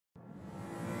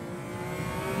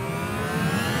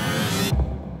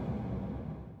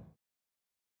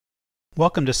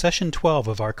Welcome to Session 12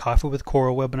 of our Coffee with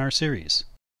Coral webinar series.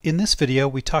 In this video,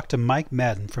 we talk to Mike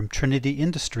Madden from Trinity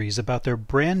Industries about their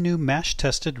brand new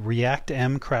MASH-tested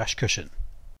React-M crash cushion.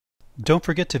 Don't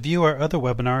forget to view our other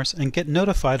webinars and get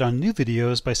notified on new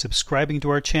videos by subscribing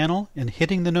to our channel and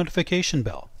hitting the notification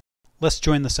bell. Let's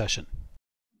join the session.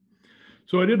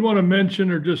 So I did want to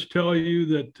mention or just tell you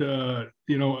that,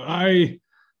 I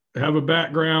have a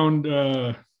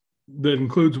background that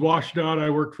includes WashDOT. I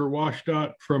worked for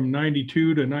WashDOT from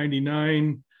 92 to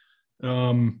 99.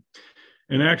 And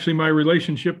actually my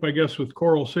relationship, I guess, with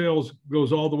Coral Sales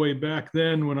goes all the way back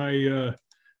then when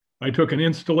I took an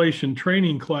installation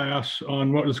training class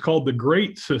on what was called the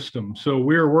GREAT system. So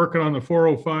we were working on the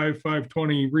 405,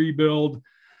 520 rebuild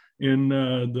in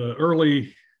the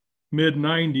early mid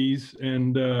 90s.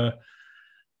 And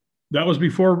that was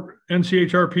before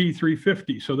NCHRP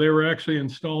 350. So they were actually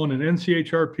installing an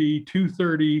NCHRP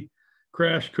 230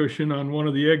 crash cushion on one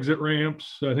of the exit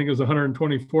ramps. I think it was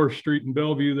 124th Street in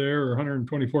Bellevue there, or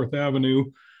 124th Avenue.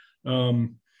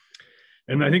 And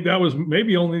I think that was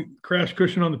maybe only crash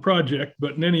cushion on the project,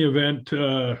 but in any event,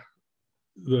 the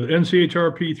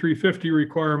NCHRP 350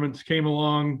 requirements came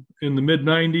along in the mid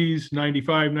 90s,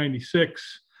 95,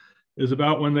 96 is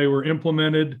about when they were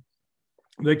implemented.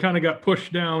 They kind of got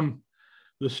pushed down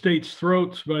the state's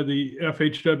throats by the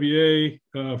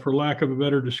FHWA, for lack of a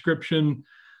better description.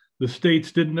 The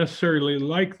states didn't necessarily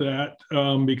like that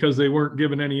because they weren't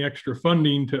given any extra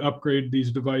funding to upgrade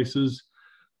these devices.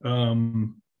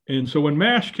 And so when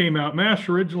MASH came out, MASH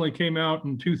originally came out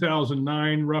in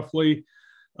 2009, roughly.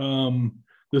 The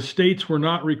states were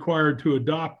not required to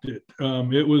adopt it.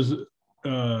 It was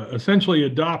essentially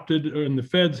adopted, and the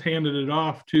feds handed it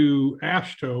off to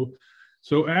AASHTO.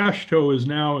 So AASHTO is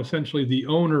now essentially the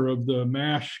owner of the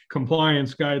MASH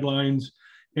compliance guidelines,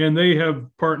 and they have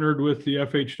partnered with the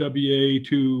FHWA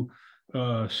to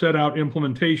set out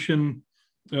implementation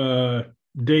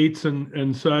dates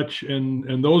and such,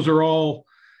 and those are all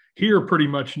here pretty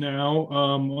much now.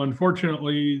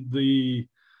 Unfortunately, the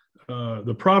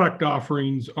product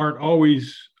offerings aren't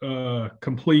always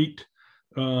complete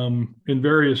in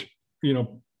various,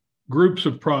 groups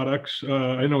of products.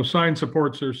 I know sign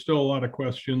supports, there's still a lot of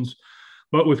questions,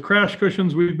 but with crash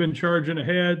cushions, we've been charging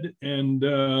ahead, and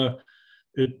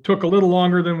it took a little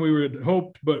longer than we had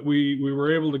hoped, but we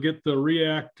were able to get the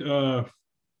React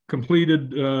completed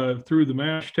through the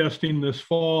MASH testing this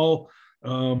fall.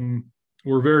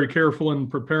 We're very careful in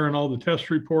preparing all the test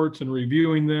reports and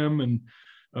reviewing them,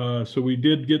 and so we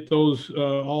did get those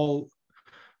all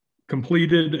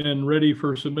completed and ready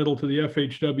for submittal to the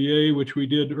FHWA, which we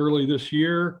did early this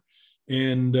year.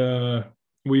 And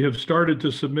we have started to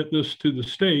submit this to the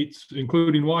states,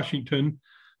 including Washington.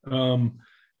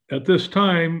 At this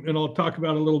time, and I'll talk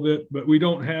about it a little bit, but we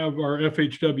don't have our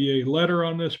FHWA letter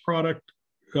on this product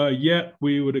yet.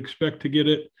 We would expect to get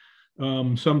it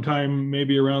sometime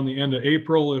maybe around the end of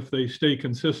April if they stay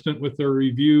consistent with their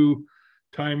review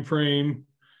timeframe.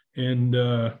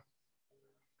 And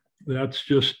that's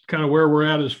just kind of where we're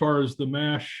at as far as the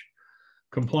MASH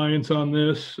compliance on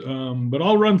this. But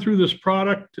I'll run through this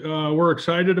product. We're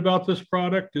excited about this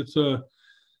product. It's a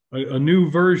new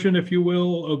version, if you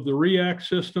will, of the React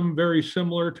system, very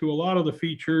similar to a lot of the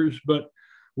features, but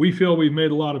we feel we've made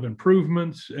a lot of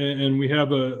improvements, and we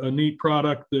have a neat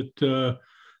product that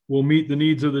will meet the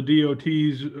needs of the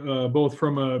DOTs, both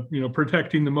from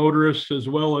protecting the motorists as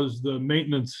well as the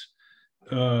maintenance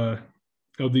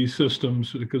of these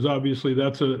systems, because obviously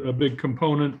that's a big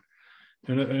component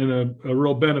and a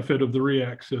real benefit of the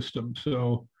React system.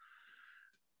 So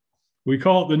we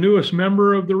call it the newest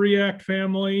member of the React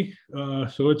family.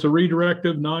 So it's a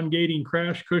redirective non-gating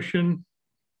crash cushion.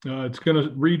 It's going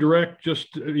to redirect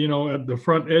just, at the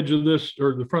front edge of this,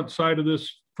 or the front side of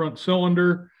this front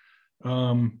cylinder.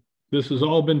 This has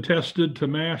all been tested to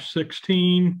MASH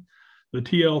 16, the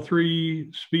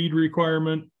TL3 speed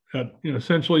requirement at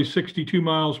essentially 62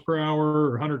 miles per hour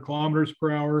or 100 kilometers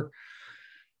per hour.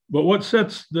 But what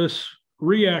sets this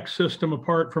React system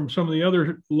apart from some of the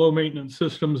other low maintenance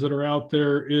systems that are out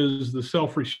there is the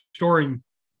self-restoring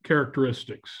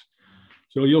characteristics.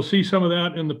 So you'll see some of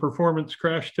that in the performance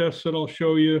crash tests that I'll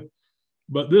show you.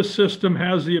 But this system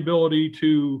has the ability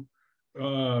to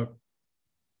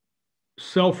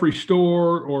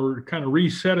self-restore or kind of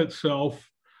reset itself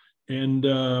and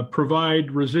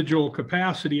provide residual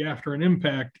capacity after an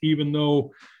impact, even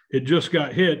though it just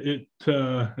got hit.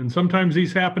 And sometimes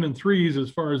these happen in threes as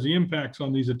far as the impacts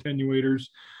on these attenuators.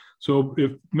 So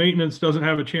if maintenance doesn't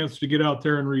have a chance to get out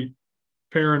there and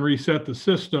repair and reset the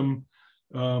system,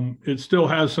 it still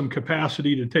has some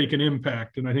capacity to take an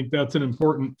impact. And I think that's an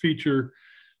important feature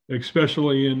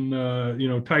especially in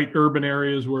tight urban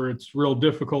areas where it's real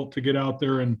difficult to get out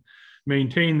there and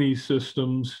maintain these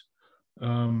systems.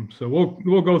 So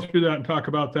we'll go through that and talk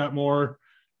about that more.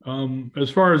 As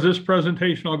far as this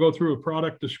presentation, I'll go through a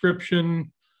product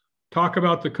description, talk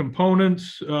about the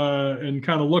components, and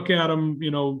kind of look at them,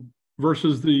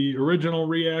 versus the original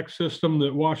REACT system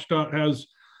that WashDOT has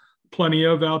plenty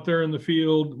of out there in the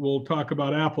field. We'll talk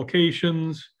about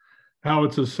applications, how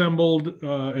it's assembled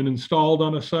and installed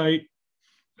on a site,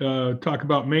 talk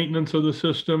about maintenance of the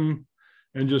system,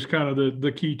 and just kind of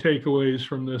the key takeaways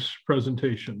from this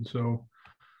presentation. So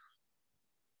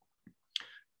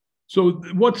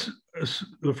what's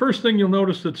the first thing you'll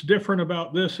notice that's different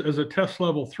about this as a test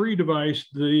level 3 device?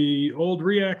 The old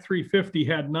REACT 350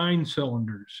 had 9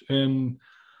 cylinders, and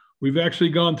we've actually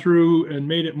gone through and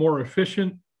made it more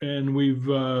efficient, and we've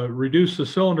reduced the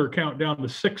cylinder count down to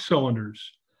 6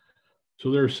 cylinders. So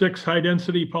there are 6 high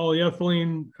density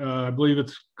polyethylene. I believe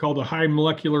it's called a high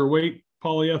molecular weight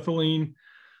polyethylene.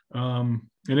 And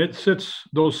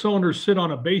those cylinders sit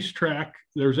on a base track.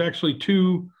 There's actually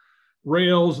 2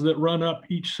 rails that run up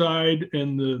each side,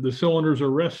 and the cylinders are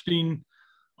resting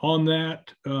on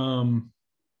that. And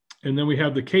then we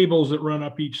have the cables that run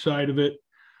up each side of it.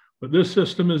 But this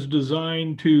system is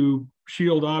designed to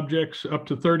shield objects up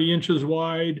to 30 inches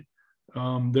wide.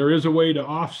 There is a way to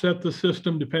offset the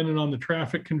system depending on the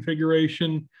traffic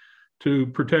configuration to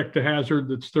protect a hazard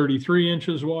that's 33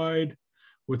 inches wide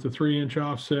with the 3-inch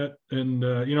offset. And,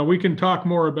 we can talk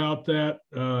more about that.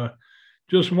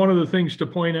 Just one of the things to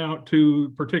point out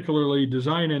to particularly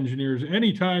design engineers,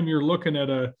 anytime you're looking at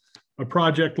a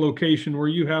project location where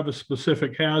you have a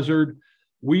specific hazard,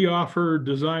 we offer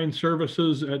design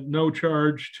services at no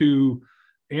charge to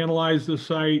analyze the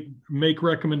site, make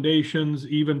recommendations,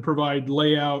 even provide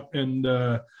layout and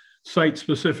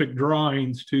site-specific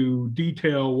drawings to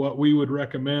detail what we would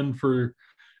recommend for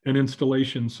an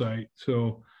installation site.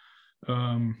 So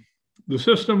the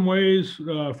system weighs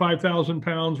 5,000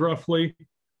 pounds roughly.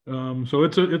 So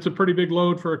it's a pretty big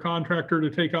load for a contractor to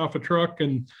take off a truck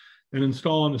and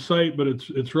install on the site, but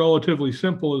it's relatively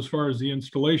simple as far as the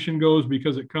installation goes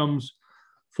because it comes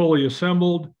fully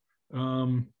assembled.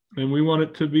 And we want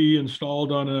it to be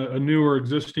installed on a new or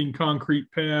existing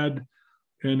concrete pad,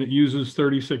 and it uses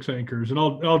 36 anchors. And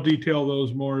I'll detail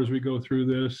those more as we go through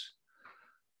this.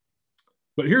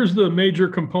 But here's the major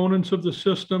components of the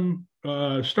system.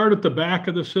 Start at the back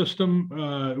of the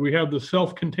system. We have the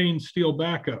self-contained steel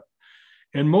backup.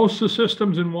 And most of the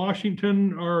systems in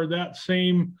Washington are that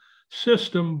same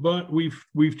system, but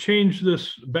we've changed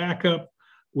this backup.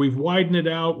 We've widened it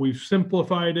out, we've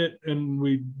simplified it, and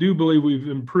we do believe we've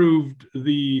improved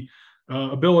the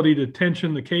ability to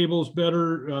tension the cables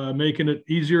better, making it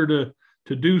easier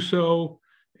to do so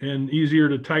and easier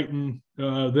to tighten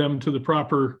them to the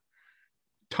proper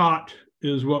taut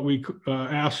is what we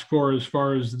ask for as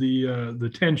far as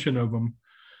the tension of them.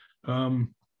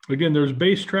 Again, there's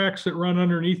base tracks that run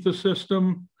underneath the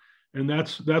system, and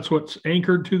that's what's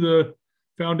anchored to the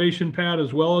foundation pad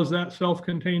as well as that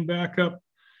self-contained backup.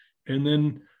 And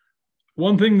then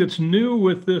one thing that's new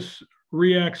with this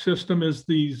REACT system is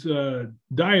these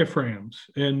diaphragms,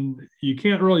 and you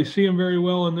can't really see them very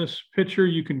well in this picture.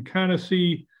 You can kind of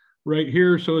see right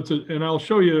here. So and I'll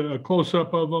show you a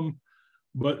close-up of them,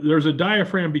 but there's a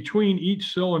diaphragm between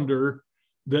each cylinder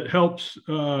that helps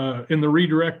in the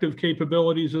redirective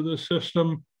capabilities of this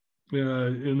system.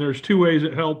 And there's 2 ways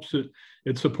it helps.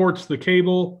 It supports the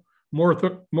cable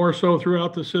more so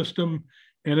throughout the system.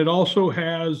 And it also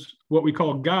has what we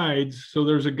call guides. So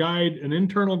there's a guide, an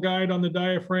internal guide on the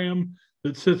diaphragm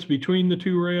that sits between the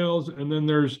 2 rails. And then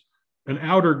there's an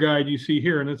outer guide you see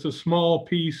here. And it's a small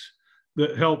piece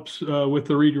that helps with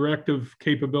the redirective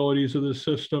capabilities of this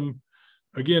system.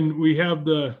 Again, we have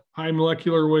the high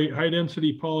molecular weight, high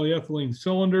density polyethylene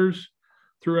cylinders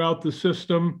throughout the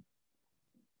system.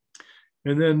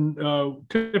 And then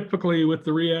typically with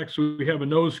the REACTs, we have a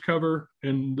nose cover,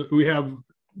 and we have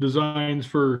designs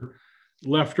for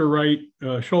left or right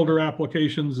shoulder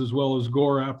applications as well as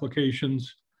gore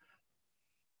applications.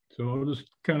 So I'll just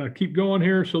kind of keep going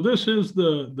here. So this is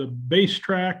the base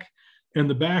track and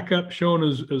the backup shown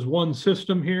as one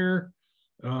system here.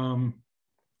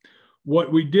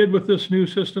 What we did with this new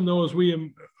system though is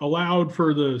we allowed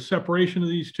for the separation of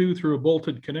these 2 through a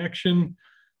bolted connection.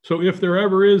 So if there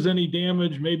ever is any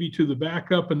damage maybe to the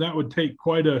backup, and that would take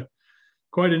quite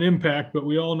an impact, but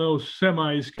we all know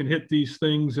semis can hit these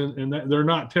things, and they're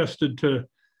not tested to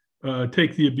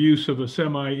take the abuse of a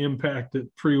semi impact at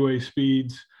freeway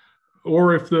speeds.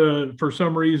 Or if for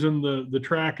some reason the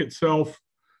track itself,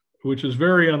 which is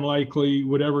very unlikely,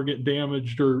 would ever get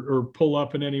damaged or pull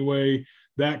up in any way,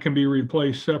 that can be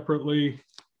replaced separately.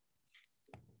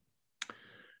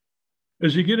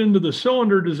 As you get into the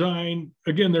cylinder design,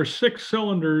 again, there's 6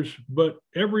 cylinders, but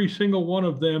every single one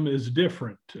of them is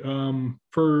different.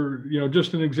 For,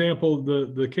 just an example,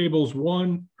 the cables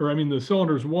the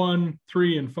cylinders 1,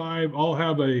 3, and 5 all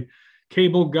have a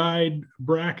cable guide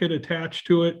bracket attached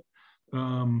to it.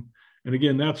 And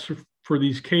again, that's for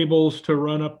these cables to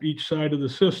run up each side of the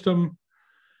system.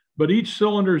 But each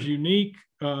cylinder is unique.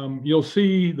 You'll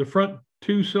see the front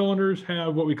 2 cylinders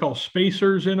have what we call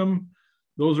spacers in them.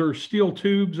 Those are steel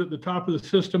tubes at the top of the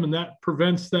system, and that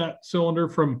prevents that cylinder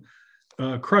from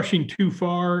crushing too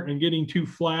far and getting too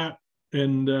flat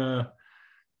and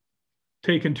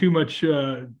taking too much,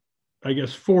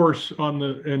 force on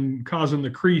and causing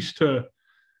the crease to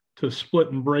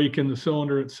split and break in the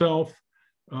cylinder itself.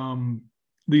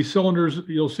 These cylinders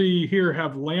you'll see here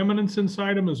have laminates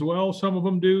inside them as well. Some of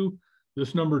them do.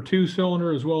 This number 2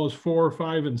 cylinder, as well as 4,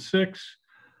 5, and 6.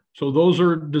 So those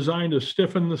are designed to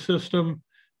stiffen the system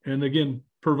and, again,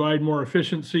 provide more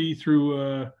efficiency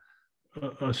through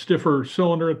a stiffer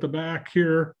cylinder at the back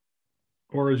here,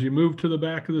 or as you move to the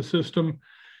back of the system.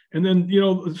 And then,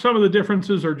 some of the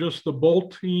differences are just the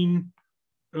bolting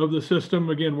of the system,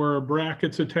 again, where a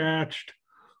bracket's attached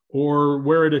or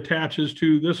where it attaches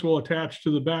to. This will attach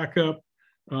to the backup.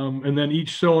 And then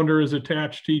each cylinder is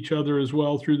attached to each other as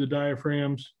well through the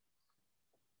diaphragms.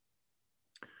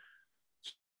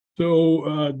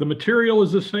 So the material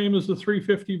is the same as the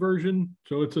 350 version.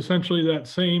 So it's essentially that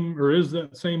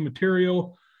same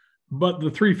material, but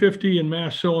the 350 and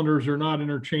mash cylinders are not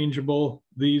interchangeable.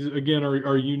 These, again,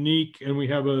 are unique, and we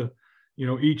have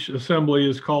each assembly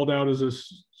is called out as a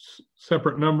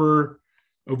separate number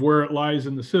of where it lies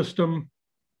in the system.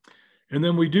 And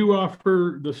then we do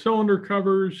offer the cylinder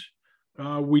covers.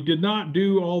 We did not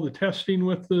do all the testing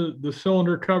with the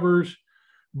cylinder covers,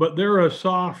 but they're a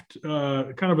soft,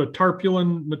 kind of a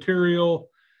tarpaulin material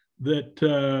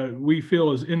that we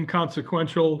feel is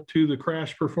inconsequential to the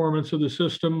crash performance of the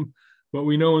system. But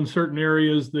we know in certain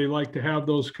areas they like to have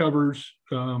those covers.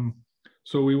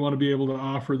 So we want to be able to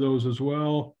offer those as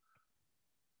well.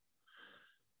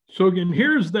 So again,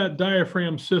 here's that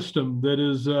diaphragm system that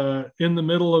is in the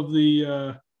middle of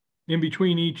the, in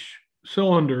between each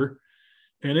cylinder.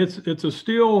 And it's a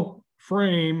steel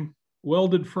frame,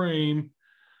 welded frame.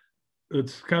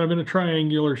 It's kind of in a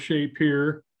triangular shape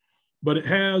here, but it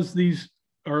has these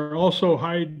are also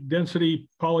high density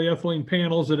polyethylene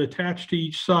panels that attach to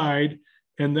each side.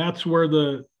 And that's where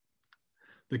the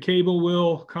cable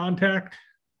will contact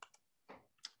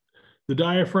the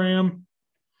diaphragm.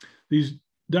 These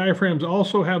diaphragms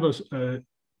also have a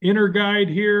inner guide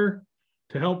here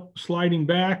to help sliding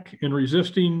back and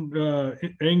resisting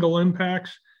angle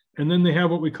impacts. And then they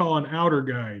have what we call an outer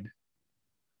guide.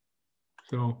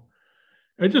 So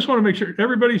I just want to make sure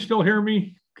everybody still hear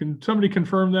me. Can somebody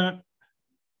confirm that?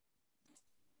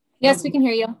 Yes, we can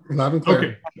hear you. Loud and clear.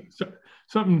 Okay. So,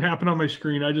 something happened on my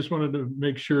screen. I just wanted to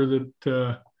make sure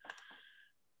that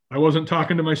I wasn't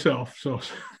talking to myself. So,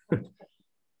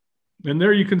 and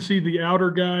there you can see the outer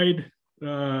guide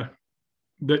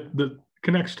that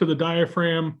connects to the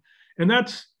diaphragm. And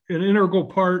that's an integral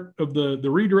part of the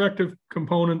redirective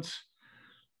components.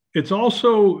 It's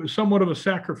also somewhat of a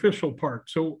sacrificial part.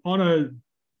 So on a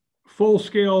full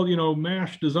scale,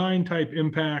 MASH design type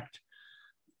impact,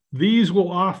 these will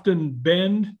often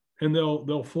bend and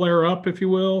they'll flare up, if you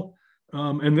will,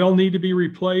 and they'll need to be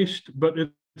replaced. But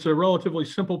it's a relatively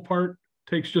simple part,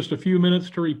 takes just a few minutes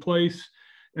to replace,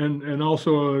 and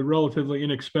also a relatively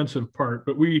inexpensive part.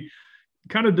 But we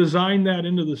kind of designed that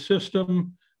into the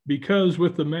system because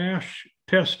with the MASH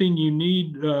testing, you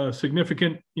need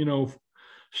significant,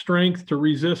 strength to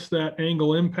resist that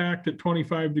angle impact at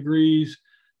 25 degrees.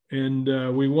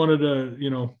 And we wanted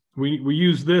to, we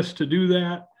use this to do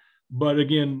that. But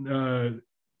again,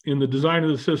 in the design of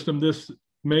the system, this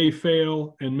may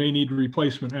fail and may need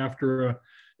replacement after a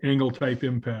angle type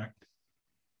impact.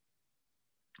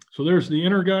 So there's the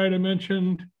inner guide I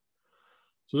mentioned.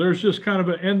 So there's just kind of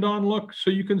an end-on look. So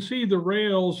you can see the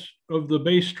rails of the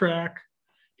base track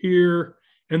here.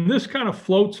 And this kind of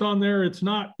floats on there. It's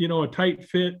not, a tight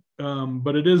fit,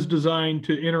 but it is designed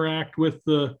to interact with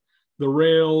the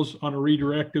rails on a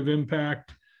redirective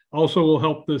impact. Also will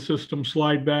help the system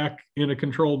slide back in a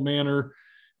controlled manner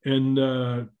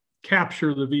and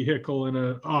capture the vehicle in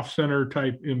an off-center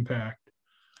type impact.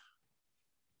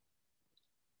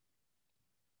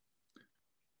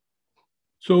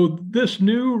 So this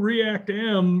new React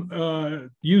M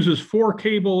uses 4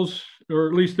 cables, or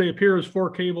at least they appear as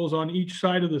 4 cables on each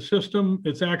side of the system.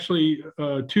 It's actually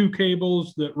 2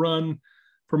 cables that run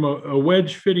from a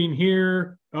wedge fitting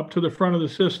here up to the front of the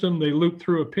system. They loop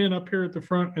through a pin up here at the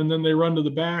front, and then they run to the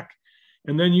back.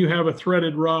 And then you have a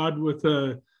threaded rod with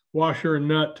a washer and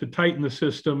nut to tighten the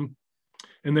system.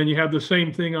 And then you have the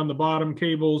same thing on the bottom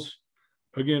cables,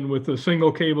 again, with a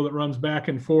single cable that runs back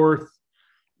and forth.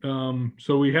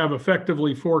 So we have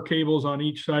effectively 4 cables on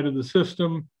each side of the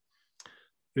system.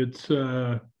 It's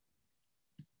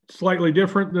slightly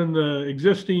different than the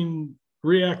existing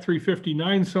React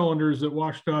 359 cylinders that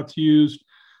WashDOT's used.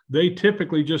 They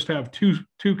typically just have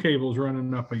two cables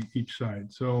running up each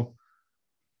side. So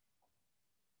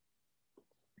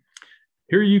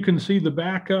here you can see the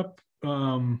backup.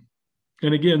 And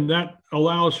again, that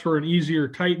allows for an easier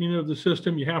tightening of the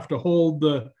system. You have to hold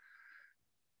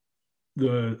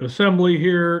the assembly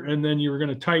here, and then you're going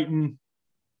to tighten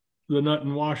the nut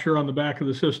and washer on the back of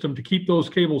the system to keep those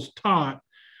cables taut,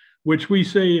 which we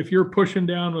say if you're pushing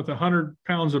down with 100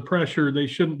 pounds of pressure, they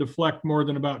shouldn't deflect more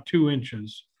than about 2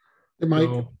 inches. Hey, Mike.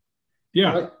 So,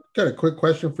 yeah. I got a quick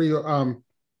question for you.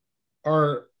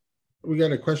 We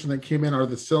got a question that came in. Are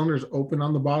the cylinders open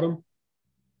on the bottom?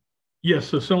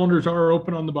 Yes, the cylinders are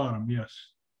open on the bottom. Yes.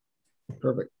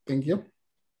 Perfect. Thank you.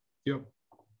 Yep.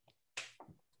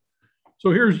 So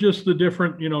here's just the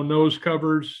different, nose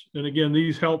covers. And again,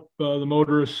 these help the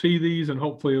motorists see these and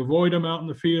hopefully avoid them out in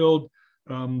the field.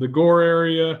 The gore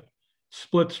area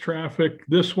splits traffic.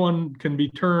 This one can be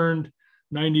turned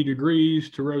 90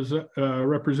 degrees to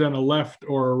represent a left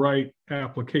or a right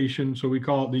application. So we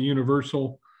call it the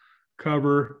universal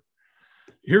cover.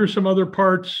 Here's some other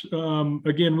parts.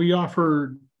 Again, we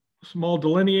offer small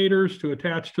delineators to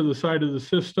attach to the side of the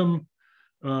system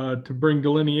to bring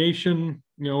delineation,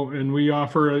 and we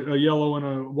offer a yellow and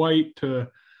a white to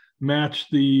match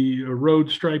the road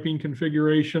striping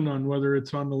configuration on whether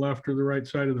it's on the left or the right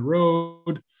side of the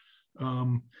road.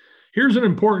 Here's an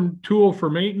important tool for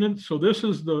maintenance. So this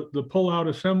is the pull-out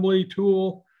assembly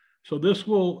tool. So this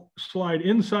will slide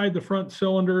inside the front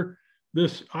cylinder.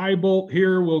 This eye bolt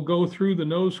here will go through the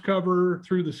nose cover,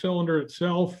 through the cylinder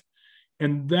itself.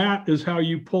 And that is how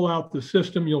you pull out the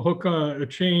system. You'll hook a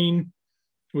chain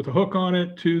with a hook on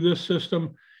it to this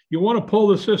system. You want to pull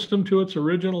the system to its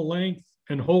original length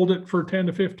and hold it for 10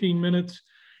 to 15 minutes.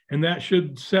 And that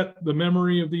should set the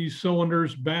memory of these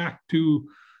cylinders back to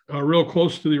real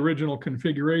close to the original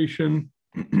configuration.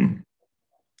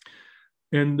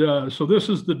 And so this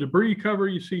is the debris cover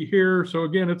you see here. So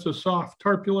again, it's a soft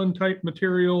tarpaulin type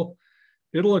material.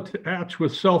 It'll attach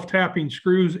with self-tapping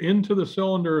screws into the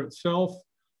cylinder itself.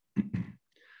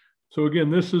 So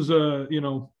again, this is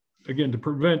again, to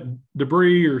prevent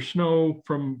debris or snow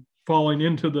from falling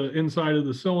into the inside of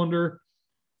the cylinder.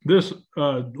 This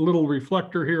little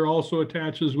reflector here also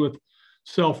attaches with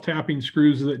self-tapping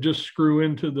screws that just screw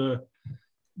into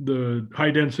the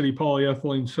high-density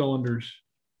polyethylene cylinders.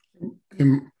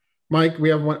 And Mike, we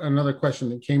have another question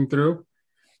that came through.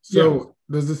 So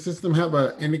does the system have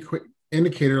an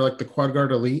indicator like the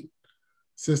QuadGuard Elite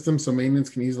system so maintenance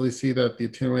can easily see that the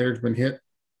attenuator has been hit?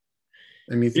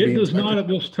 It does not at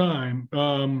this time.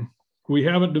 We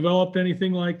haven't developed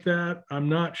anything like that. I'm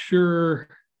not sure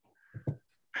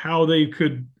how they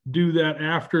could do that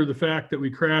after the fact that we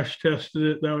crash tested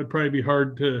it. That would probably be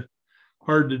hard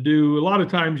to do. A lot of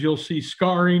times you'll see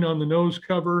scarring on the nose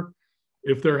cover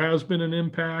if there has been an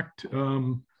impact.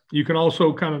 You can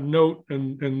also kind of note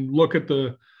and look at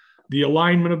the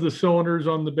alignment of the cylinders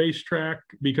on the base track,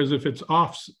 because if it's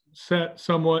offset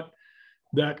somewhat,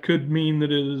 that could mean that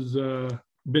it has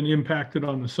been impacted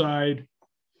on the side.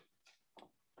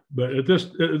 But at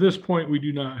this point, we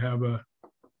do not have a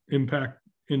impact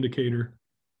indicator.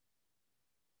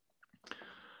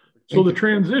 So the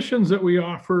transitions that we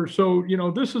offer, so,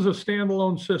 this is a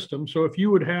standalone system. So if you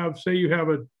would have, say you have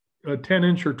a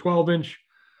 10-inch or 12-inch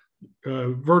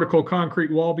vertical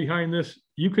concrete wall behind this,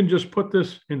 you can just put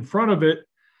this in front of it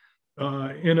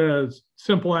in a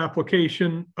simple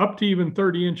application up to even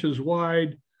 30 inches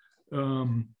wide.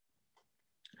 So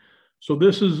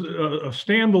this is a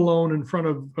standalone in front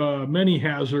of many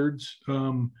hazards.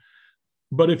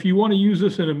 But if you want to use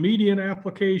this in a median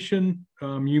application,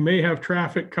 you may have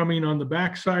traffic coming on the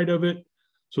backside of it.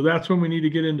 So that's when we need to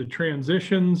get into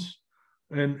transitions.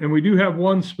 And we do have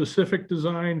one specific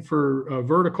design for a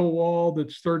vertical wall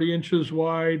that's 30 inches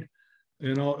wide.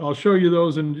 And I'll show you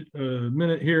those in a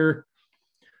minute here.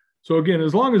 So again,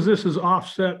 as long as this is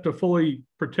offset to fully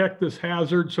protect this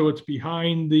hazard, so it's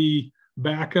behind the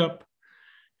backup,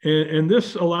 and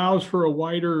this allows for a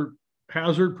wider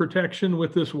hazard protection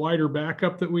with this wider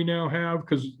backup that we now have,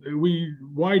 because we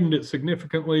widened it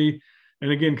significantly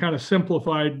and again, kind of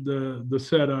simplified the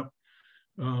setup.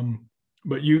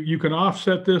 But you can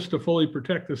offset this to fully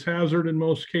protect this hazard in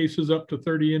most cases up to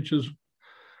 30 inches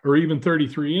or even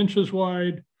 33 inches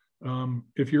wide.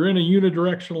 If you're in a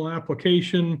unidirectional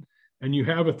application and you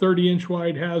have a 30-inch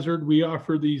wide hazard, we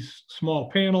offer these small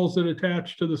panels that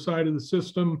attach to the side of the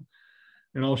system.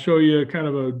 And I'll show you kind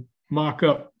of a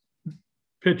mock-up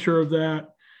picture of that.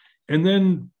 And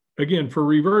then again, for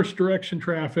reverse direction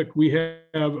traffic, we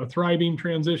have a tri-beam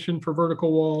transition for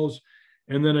vertical walls,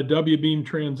 and then a W-beam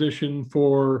transition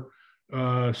for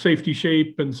safety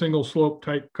shape and single slope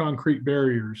type concrete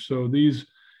barriers. So these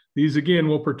again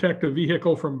will protect a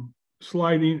vehicle from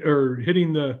sliding or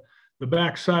hitting the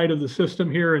back side of the system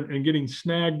here and getting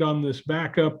snagged on this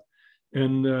backup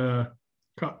and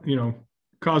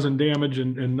causing damage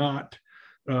and not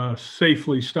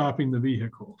safely stopping the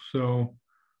vehicle. So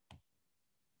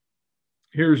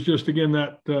here's just again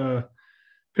that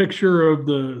picture of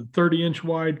the 30-inch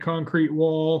wide concrete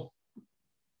wall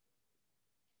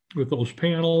with those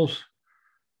panels.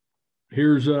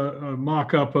 Here's a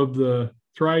mock-up of the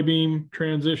tri-beam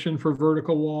transition for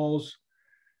vertical walls.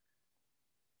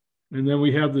 And then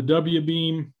we have the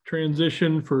W-beam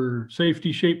transition for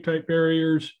safety shape type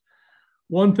barriers.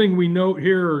 One thing we note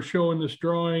here or show in this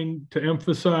drawing to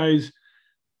emphasize,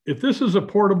 if this is a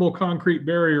portable concrete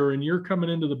barrier and you're coming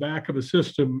into the back of a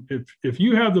system, if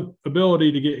you have the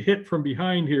ability to get hit from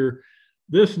behind here,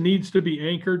 this needs to be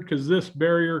anchored because this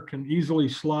barrier can easily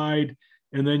slide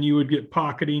and then you would get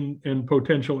pocketing and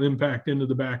potential impact into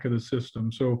the back of the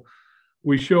system. So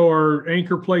we show our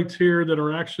anchor plates here that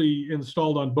are actually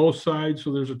installed on both sides.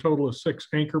 So there's a total of 6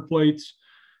 anchor plates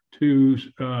to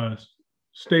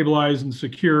stabilize and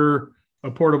secure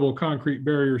a portable concrete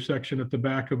barrier section at the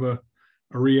back of a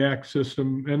REACT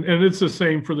system. And it's the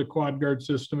same for the quad guard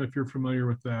system if you're familiar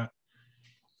with that.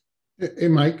 Hey,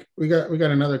 Mike, we got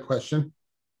another question.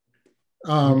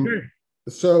 Okay.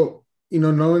 So,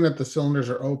 knowing that the cylinders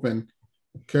are open,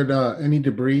 could any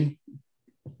debris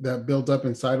that builds up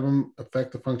inside of them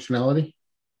affect the functionality?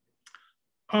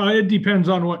 It depends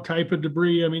on what type of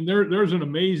debris. I mean, there's an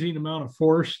amazing amount of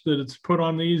force that it's put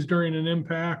on these during an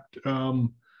impact.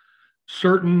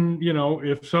 Certain,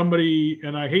 if somebody,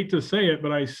 and I hate to say it,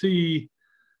 but I see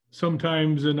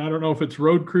sometimes, and I don't know if it's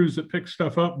road crews that pick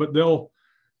stuff up, but they'll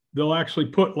actually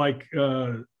put like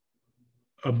a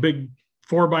big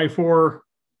 4x4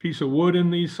 piece of wood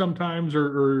in these sometimes,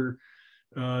 or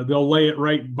they'll lay it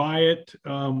right by it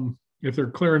if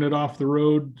they're clearing it off the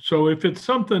road. So if it's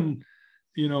something,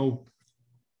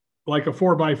 like a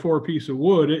 4x4 piece of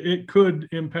wood, it could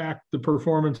impact the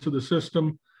performance of the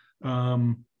system.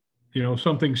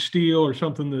 Something steel or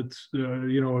something that's, a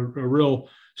real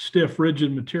stiff,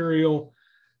 rigid material.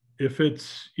 If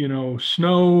it's,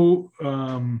 snow,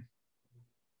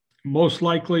 most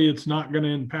likely it's not going to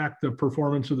impact the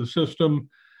performance of the system.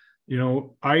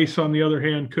 Ice, on the other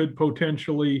hand, could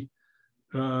potentially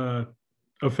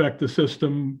affect the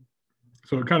system.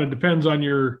 So it kind of depends on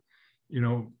your,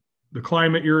 the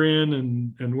climate you're in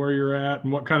and where you're at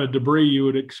and what kind of debris you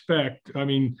would expect. I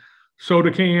mean,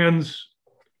 soda cans,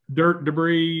 dirt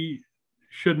debris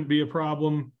shouldn't be a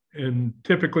problem. And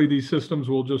typically these systems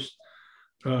will just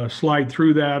slide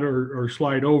through that or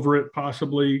slide over it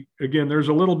possibly. Again, there's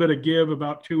a little bit of give,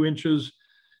 about 2 inches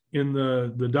in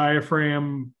the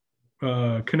diaphragm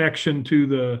connection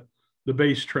to the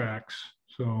base tracks.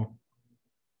 So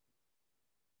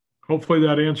hopefully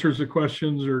that answers the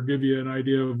questions or give you an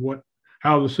idea of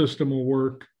how the system will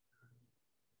work.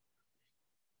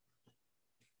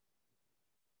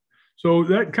 So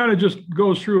that kind of just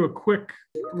goes through a quick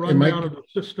rundown of the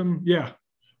system. Yeah.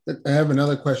 I have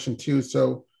another question too.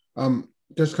 So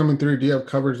just coming through, do you have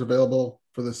covers available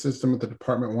for the system if the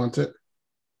department wants it?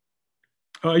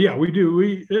 Yeah, we do.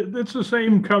 It's the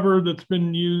same cover that's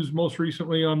been used most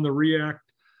recently on the REACT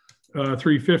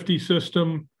 350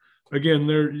 system. Again,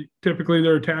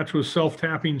 they're attached with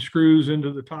self-tapping screws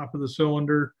into the top of the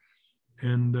cylinder.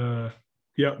 And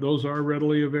yeah, those are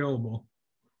readily available.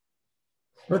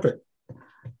 Perfect.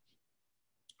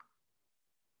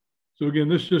 So again,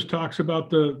 this just talks about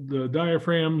the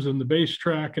diaphragms and the base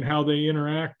track and how they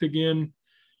interact again.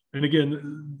 And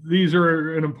again, these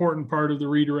are an important part of the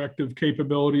redirective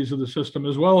capabilities of the system,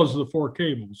 as well as the 4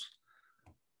 cables.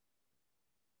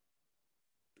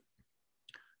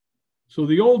 So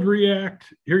the old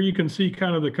REACT, here you can see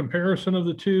kind of the comparison of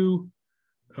the two.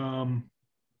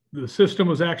 The system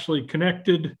was actually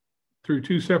connected through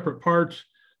 2 separate parts.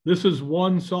 This is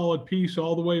one solid piece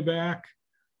all the way back.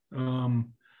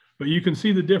 But you can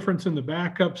see the difference in the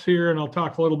backups here, and I'll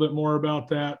talk a little bit more about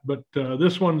that. But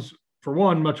this one's, for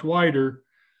one, much wider,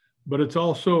 but it's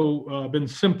also been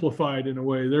simplified in a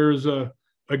way. There's a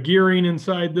gearing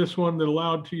inside this one that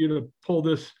allowed you to pull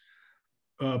this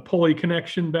pulley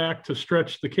connection back to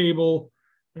stretch the cable.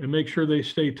 and make sure they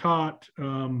stay taut.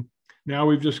 Now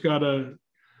we've just got a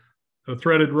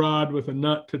threaded rod with a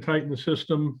nut to tighten the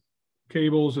system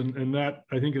cables, and that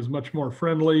I think is much more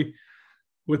friendly.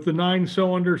 With the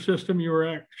 9-cylinder system, you are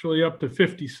actually up to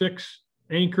 56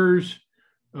 anchors.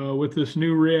 With this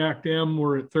new React M,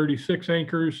 we're at 36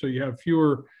 anchors, so you have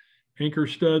fewer anchor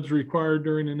studs required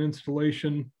during an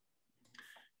installation.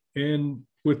 And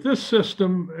with this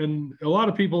system, and a lot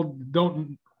of people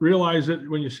don't realize it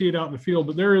when you see it out in the field,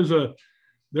 but there's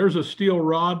a steel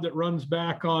rod that runs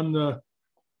back on the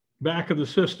back of the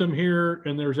system here,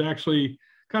 and there's actually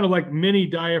kind of like mini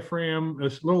diaphragm,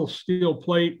 this little steel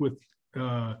plate with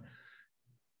a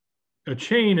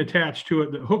chain attached to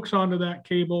it that hooks onto that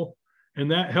cable, and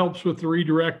that helps with the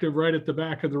redirective right at the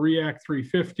back of the React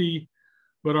 350.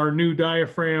 But our new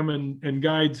diaphragm and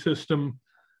guide system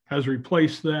has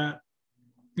replaced that.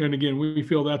 And again, we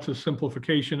feel that's a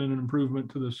simplification and an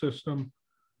improvement to the system.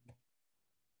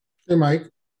 Hey, Mike,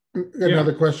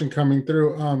 another question coming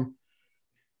through.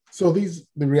 So the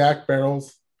React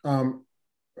barrels,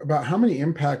 about how many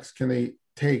impacts can they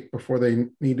take before they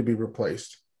need to be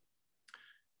replaced?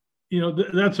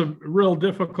 That's a real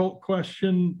difficult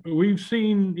question. We've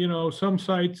seen, some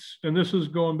sites, and this is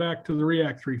going back to the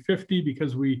React 350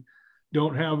 because we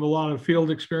don't have a lot of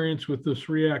field experience with this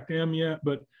React M yet,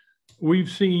 but we've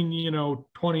seen,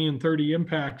 20 and 30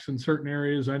 impacts in certain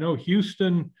areas. I know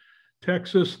Houston,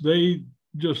 Texas, they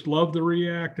just love the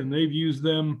React and they've used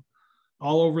them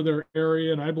all over their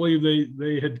area. And I believe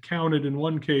they had counted in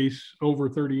one case over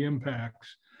 30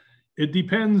 impacts. It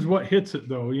depends what hits it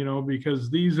though, because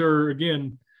these are,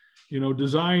 again,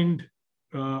 designed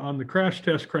on the crash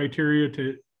test criteria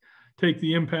to take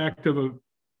the impact of a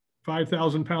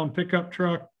 5,000-pound pickup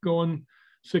truck going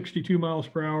 62 miles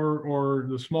per hour or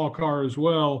the small car as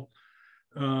well.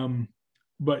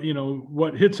 But,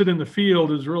 what hits it in the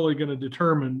field is really going to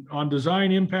determine. On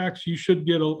design impacts, you should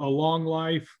get a long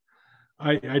life.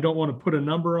 I don't want to put a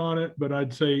number on it, but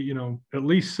I'd say, at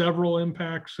least several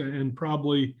impacts and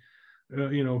probably,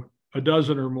 a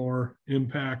dozen or more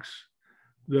impacts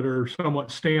that are somewhat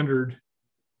standard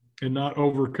and not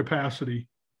over capacity.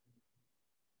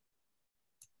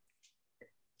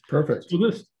 Perfect.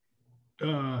 So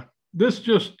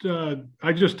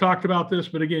I just talked about this,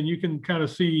 but again, you can kind of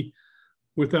see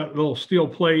with that little steel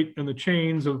plate and the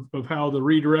chains of how the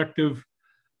redirective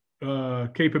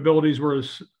capabilities were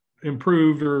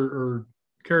improved or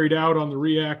carried out on the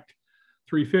React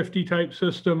 350 type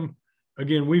system.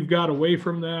 Again, we've got away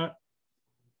from that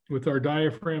with our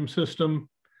diaphragm system.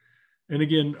 And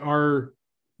again, our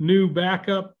new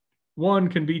backup one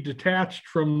can be detached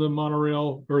from the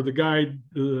monorail or the guide,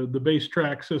 the base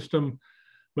track system,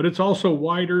 but it's also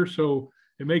wider. So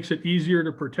it makes it easier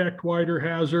to protect wider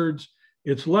hazards.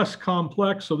 It's less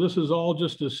complex. So this is all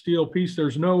just a steel piece.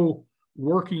 There's no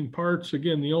working parts.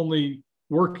 Again, the only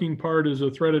working part is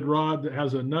a threaded rod that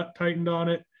has a nut tightened on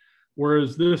it.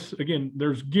 Whereas this, again,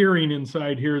 there's gearing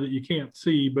inside here that you can't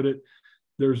see, but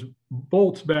there's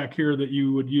bolts back here that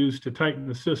you would use to tighten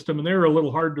the system. And they're a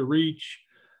little hard to reach.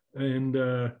 And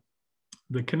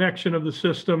the connection of the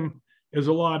system is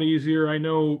a lot easier. I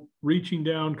know reaching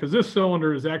down, because this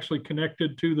cylinder is actually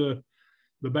connected to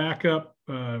the backup,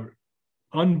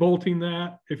 unbolting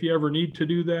that, if you ever need to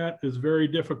do that, is very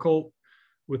difficult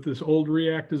with this old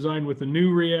React design. With the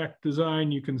new React design,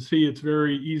 you can see it's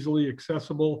very easily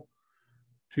accessible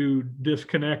to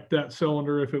disconnect that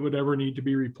cylinder if it would ever need to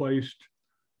be replaced.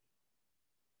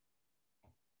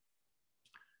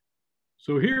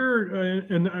 So here,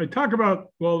 and I talk about,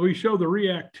 well, we show the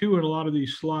React 2 in a lot of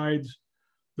these slides.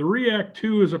 The React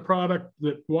 2 is a product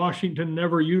that Washington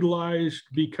never utilized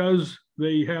because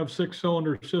they have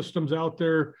 6-cylinder systems out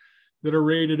there that are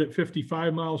rated at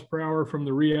 55 miles per hour from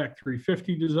the React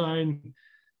 350 design.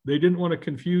 They didn't want to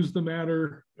confuse the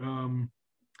matter.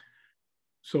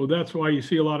 So that's why you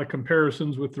see a lot of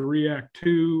comparisons with the React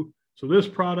 2. So this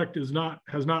product has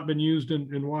not been used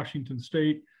in Washington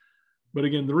State. But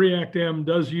again, the React M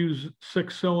does use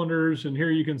 6 cylinders. And here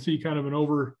you can see kind of an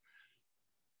overhead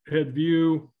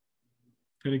view.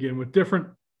 And again, with different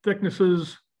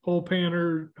thicknesses, hole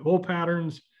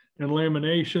patterns, and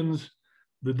laminations.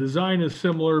 The design is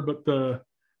similar, but the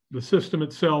system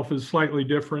itself is slightly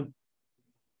different.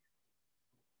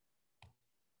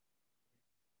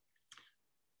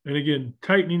 And again,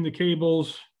 tightening the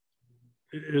cables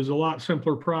is a lot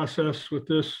simpler process with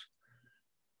this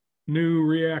new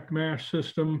React Mash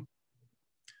system.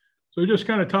 So just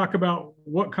kind of talk about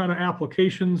what kind of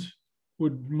applications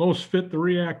would most fit the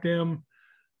React M.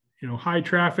 High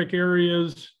traffic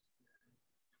areas,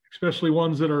 especially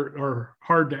ones that are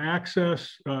hard to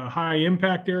access, high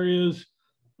impact areas.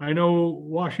 I know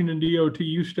Washington DOT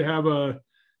used to have the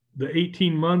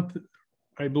 18-month,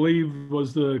 I believe,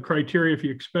 was the criteria. If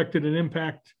you expected an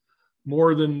impact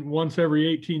more than once every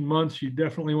 18 months, you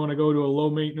definitely want to go to a low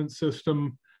maintenance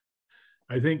system.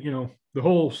 I think, the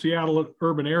whole Seattle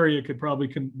urban area could probably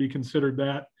be considered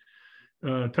that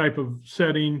type of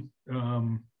setting.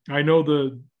 I know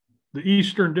the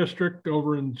Eastern District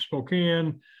over in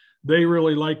Spokane, they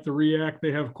really like the REACT.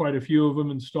 They have quite a few of them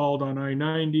installed on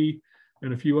I-90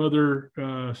 and a few other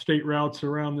state routes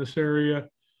around this area.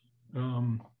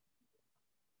 So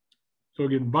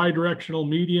again, bidirectional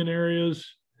median areas,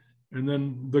 and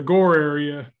then the Gore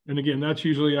area. And again, that's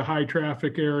usually a high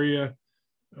traffic area,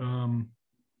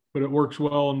 but it works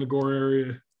well in the Gore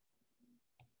area.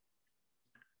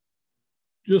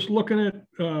 Just looking at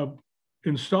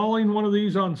installing one of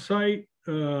these on site.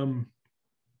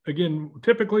 Again,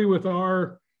 typically with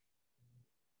our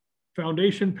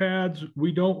foundation pads,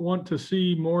 we don't want to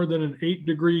see more than an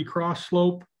 8-degree cross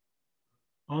slope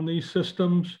on these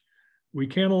systems. We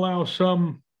can allow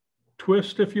some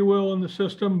twist, if you will, in the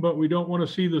system, but we don't want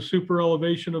to see the super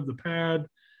elevation of the pad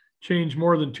change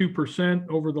more than 2%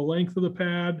 over the length of the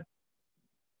pad.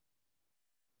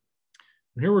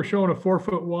 And here we're showing a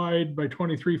 4-foot wide by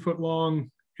 23-foot long,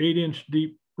 8-inch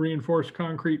deep reinforced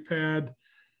concrete pad.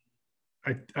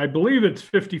 I believe it's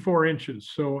 54 inches.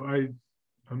 So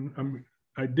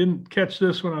I didn't catch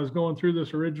this when I was going through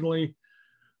this originally,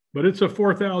 but it's a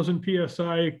 4,000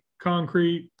 PSI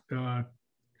concrete.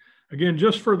 Again,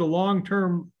 just for the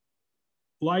long-term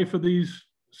life of these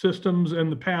systems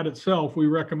and the pad itself, we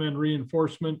recommend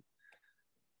reinforcement.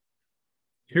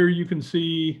 Here you can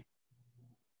see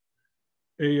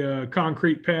a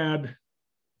concrete pad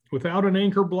without an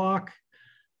anchor block.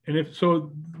 And if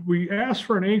so, we ask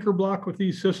for an anchor block with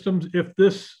these systems if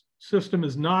this system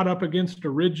is not up against a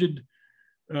rigid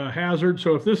hazard.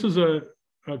 So if this is a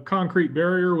concrete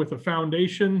barrier with a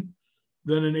foundation,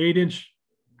 then an 8-inch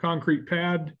concrete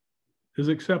pad is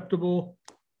acceptable.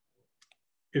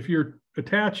 If you're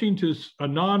attaching to a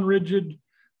non-rigid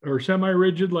or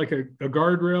semi-rigid, like a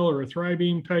guardrail or a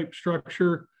thri-beam type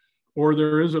structure, or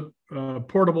there is a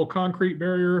portable concrete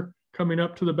barrier coming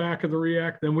up to the back of the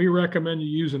REACT, then we recommend you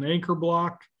use an anchor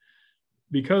block,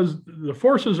 because the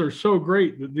forces are so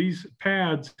great that these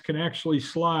pads can actually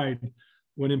slide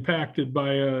when impacted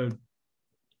by a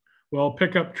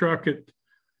pickup truck at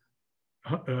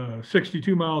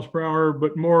 62 miles per hour,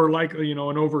 but more likely, an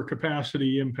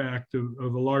overcapacity impact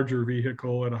of a larger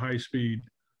vehicle at a high speed.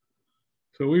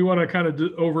 So we want to kind of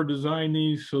over design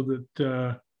these so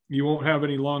that you won't have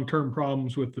any long-term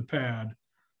problems with the pad.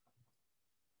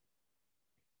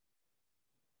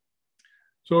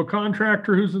 So a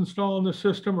contractor who's installing the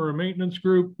system or a maintenance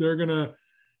group, they're going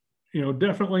to,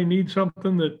 definitely need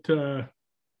something that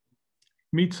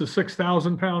meets the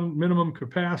 6,000 pound minimum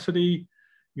capacity.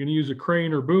 You're going to use a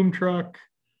crane or boom truck.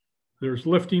 There's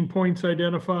lifting points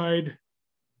identified,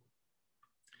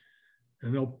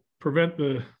 and they'll prevent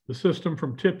the system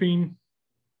from tipping.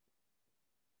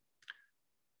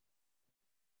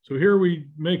 So here we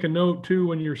make a note too,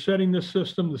 when you're setting this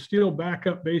system, the steel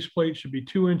backup base plate should be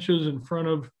 2 inches in front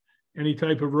of any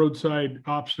type of roadside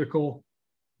obstacle.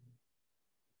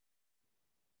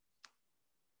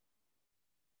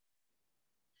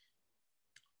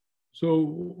 So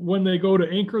when they go to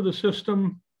anchor the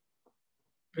system,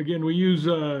 again, we use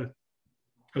a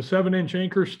 7-inch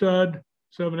anchor stud,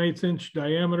 7/8 inch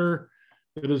diameter,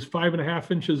 that is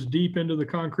 5.5 inches deep into the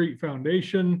concrete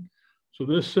foundation. So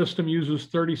this system uses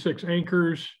 36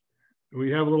 anchors.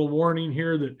 We have a little warning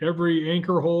here that every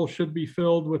anchor hole should be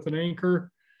filled with an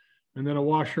anchor, and then a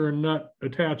washer and nut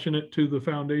attaching it to the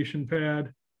foundation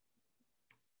pad.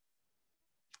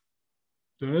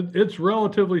 So it's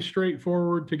relatively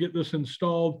straightforward to get this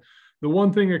installed. The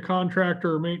one thing a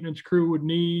contractor or maintenance crew would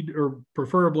need, or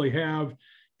preferably have,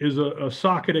 is a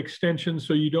socket extension,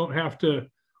 so you don't have to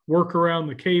work around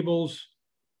the cables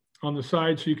on the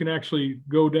side, so you can actually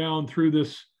go down through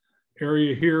this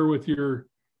area here with your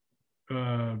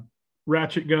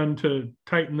ratchet gun to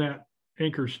tighten that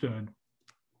anchor stud.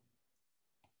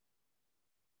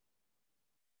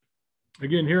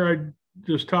 Again, here I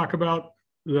just talk about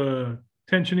the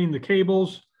tensioning the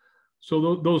cables.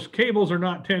 So those cables are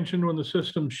not tensioned when the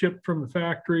system's shipped from the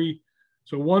factory.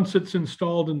 So once it's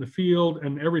installed in the field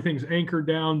and everything's anchored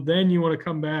down, then you want to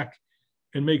come back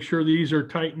and make sure these are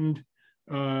tightened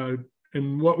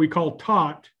in what we call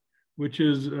taut, which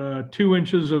is 2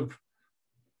 inches of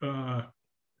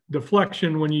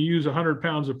deflection when you use 100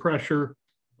 pounds of pressure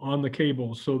on the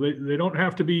cables. So they don't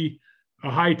have to be a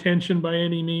high tension by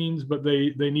any means, but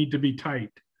they need to be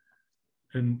tight.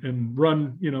 and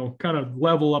run, kind of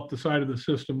level up the side of the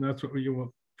system. That's what you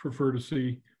will prefer to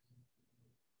see.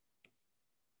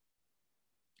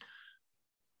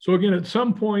 So again, at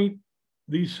some point,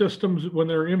 these systems, when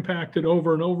they're impacted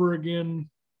over and over again,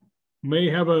 may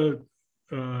have a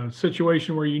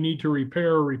situation where you need to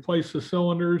repair or replace the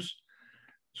cylinders.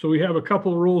 So we have a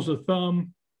couple of rules of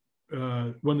thumb.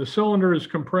 When the cylinder is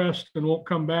compressed and won't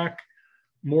come back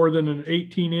more than an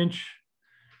 18-inch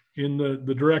in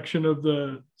the direction of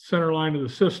the center line of the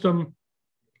system,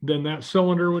 then that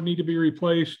cylinder would need to be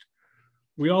replaced.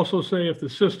 We also say if the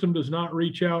system does not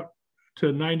reach out to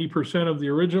 90% of the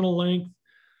original length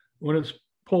when it's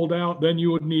pulled out, then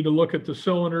you would need to look at the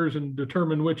cylinders and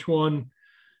determine which one,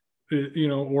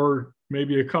 or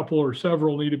maybe a couple or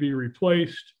several need to be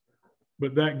replaced.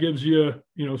 But that gives you,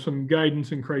 some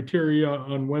guidance and criteria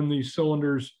on when these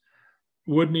cylinders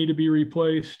would need to be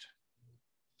replaced.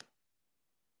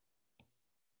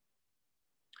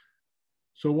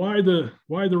 So why the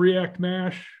React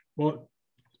Mash? Well,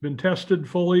 it's been tested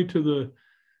fully to the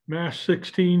MASH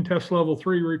 16 test level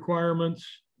 3 requirements.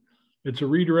 It's a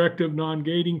redirective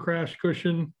non-gating crash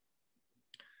cushion.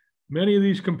 Many of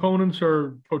these components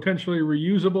are potentially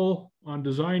reusable on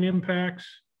design impacts.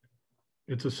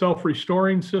 It's a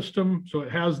self-restoring system, so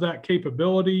it has that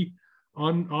capability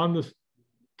on the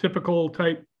typical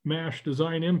type MASH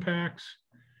design impacts.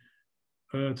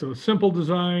 It's a simple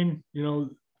design.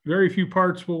 Very few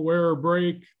parts will wear or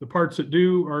break. The parts that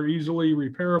do are easily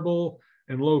repairable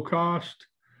and low cost.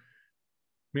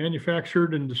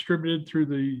 Manufactured and distributed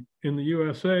in the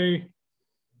USA.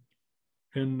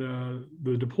 And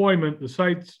the deployment, the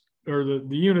sites or the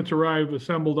units arrive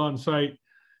assembled on site,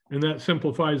 and that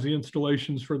simplifies the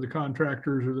installations for the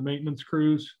contractors or the maintenance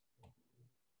crews.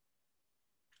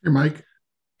 Hey, Mike.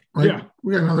 Yeah,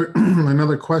 we got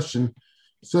another question.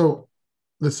 So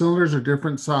the cylinders are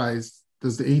different size.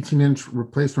 Does the 18-inch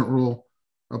replacement rule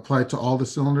apply to all the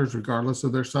cylinders regardless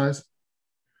of their size?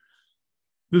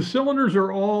 The cylinders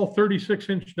are all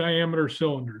 36-inch diameter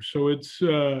cylinders. So it's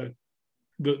the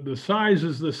size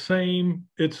is the same.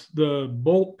 It's the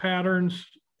bolt patterns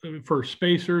for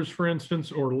spacers, for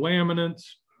instance, or laminates,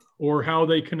 or how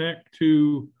they connect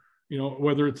to,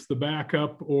 whether it's the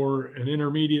backup or an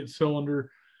intermediate cylinder.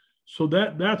 So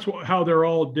that's how they're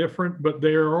all different, but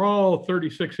they are all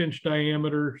 36-inch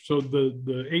diameter. So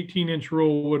the 18-inch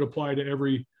rule would apply to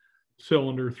every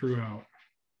cylinder throughout.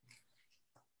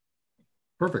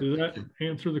 Perfect. Does that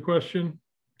answer the question?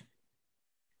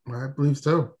 I believe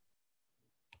so.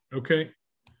 Okay.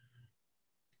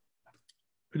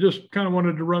 I just kind of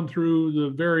wanted to run through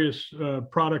the various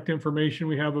product information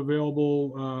we have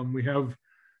available. We have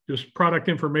just product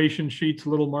information sheets, a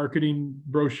little marketing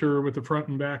brochure with the front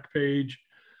and back page.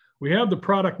 We have the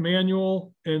product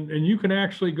manual, and you can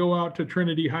actually go out to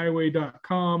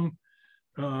trinityhighway.com,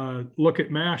 look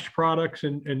at MASH products,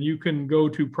 and you can go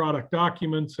to product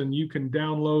documents and you can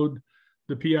download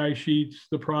the PI sheets,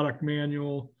 the product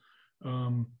manual.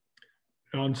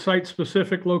 On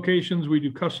site-specific locations, we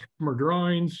do customer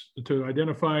drawings to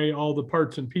identify all the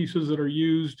parts and pieces that are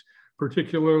used,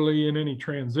 particularly in any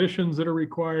transitions that are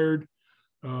required.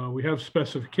 We have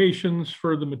specifications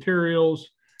for the materials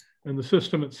and the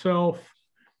system itself.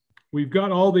 We've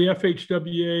got all the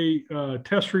FHWA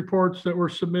test reports that were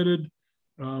submitted.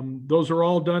 Those are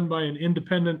all done by an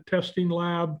independent testing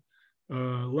lab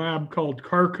called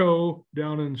Carco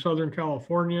down in Southern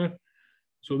California.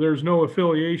 So there's no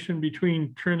affiliation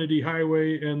between Trinity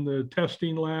Highway and the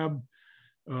testing lab.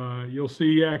 You'll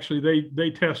see actually they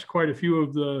test quite a few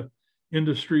of the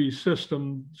industry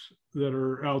systems that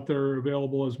are out there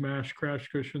available as MASH crash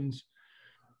cushions.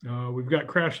 We've got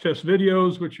crash test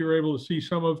videos, which you're able to see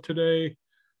some of today.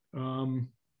 And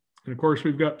of course,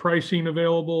 we've got pricing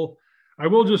available. I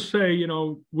will just say,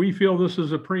 we feel this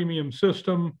is a premium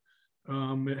system.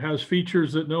 It has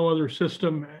features that no other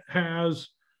system has.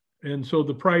 And so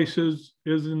the price is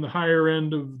in the higher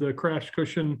end of the crash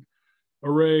cushion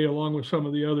array, along with some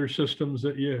of the other systems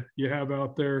that you have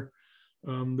out there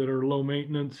that are low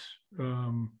maintenance.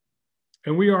 And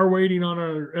we are waiting on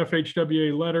our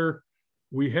FHWA letter.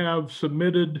 We have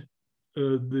submitted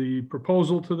the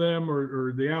proposal to them,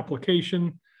 or the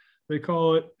application, they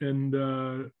call it.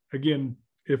 And again,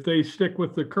 if they stick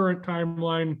with the current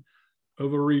timeline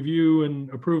of a review and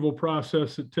approval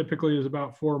process, it typically is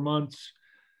about 4 months.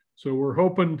 So we're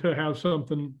hoping to have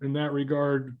something in that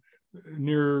regard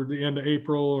near the end of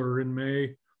April or in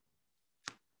May.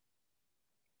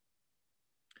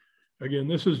 Again,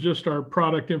 this is just our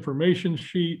product information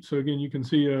sheet. So again, you can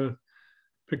see a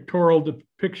pictorial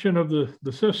depiction of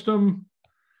the system.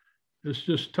 This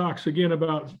just talks again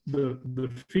about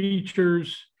the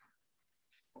features.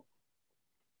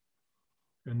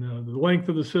 And the length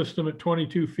of the system at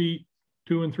 22 feet,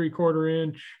 2 3/4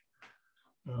 inch.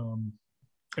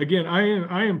 Again,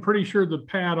 I am pretty sure the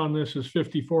pad on this is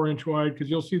 54-inch wide, because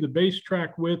you'll see the base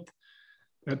track width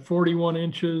at 41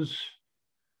 inches.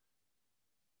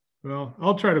 Well,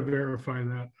 I'll try to verify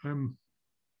that. I'm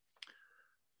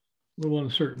a little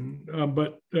uncertain,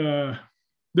 but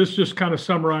this just kind of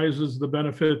summarizes the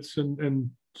benefits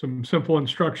and some simple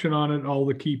instruction on it, all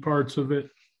the key parts of it.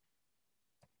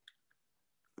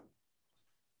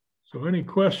 So any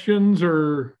questions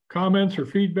or comments or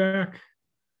feedback?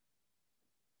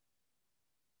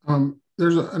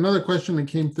 There's another question that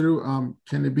came through.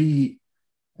 Can it be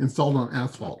installed on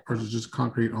asphalt, or is it just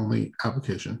concrete only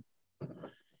application?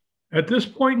 At this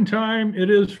point in time, it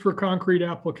is for concrete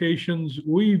applications.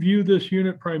 We view this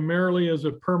unit primarily as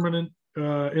a permanent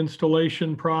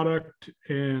installation product,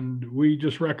 and we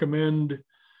just recommend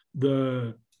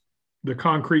the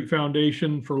concrete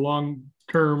foundation for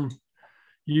long-term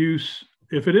use.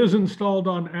 If it is installed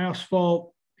on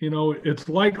asphalt, it's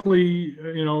likely,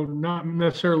 not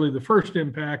necessarily the first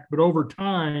impact, but over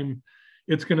time,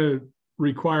 it's going to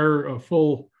require a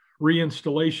full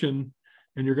reinstallation,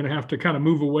 and you're going to have to kind of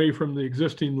move away from the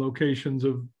existing locations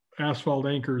of asphalt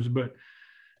anchors. But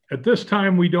at this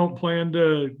time, we don't plan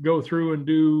to go through and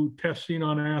do testing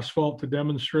on asphalt to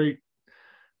demonstrate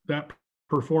that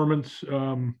performance.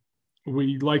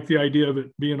 We like the idea of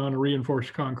it being on a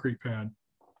reinforced concrete pad.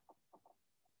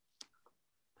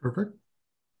 Perfect.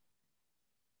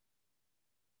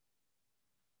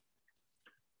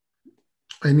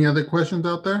 Any other questions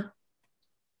out there?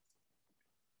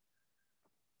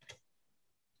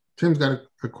 Tim's got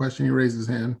a question. He raised his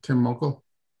hand. Tim Mokel.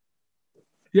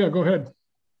 Yeah, go ahead.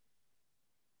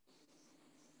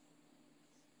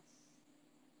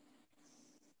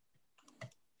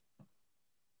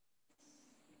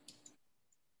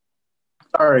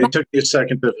 Sorry, it took me a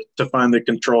second to find the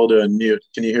control to unmute.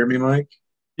 Can you hear me, Mike?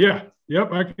 Yeah.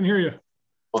 Yep, I can hear you.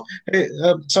 Hey,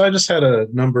 so I just had a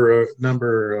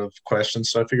number of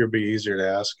questions, so I figured it'd be easier to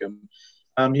ask them.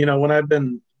 When I've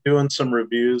been doing some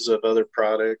reviews of other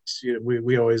products,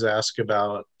 we always ask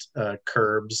about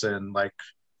curbs, and like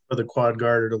for the Quad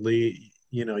Guard Elite,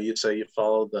 you say you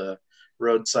follow the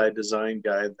roadside design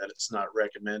guide that it's not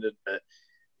recommended, but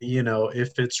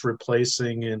if it's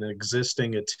replacing an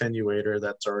existing attenuator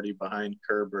that's already behind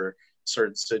curb, or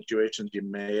certain situations you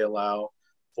may allow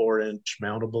 4-inch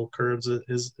mountable curbs,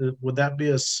 would that be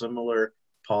a similar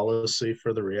policy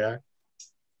for the React?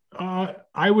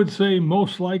 I would say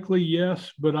most likely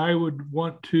yes, but I would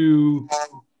want to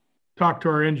talk to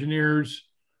our engineers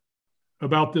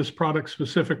about this product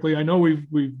specifically. I know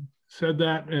we've said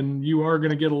that, and you are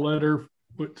going to get a letter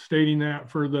stating that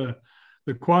for the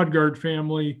Quad Guard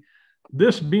family.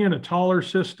 This being a taller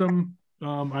system,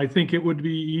 I think it would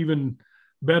be even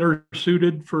better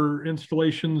suited for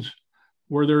installations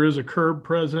where there is a curb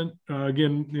present.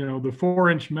 Again, the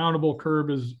 4-inch mountable curb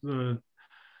is a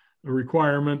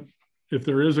requirement if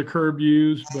there is a curb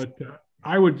used, but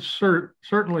I would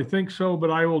certainly think so,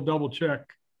 but I will double check.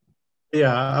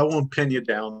 Yeah, I won't pin you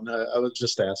down. I was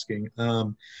just asking.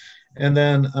 And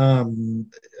then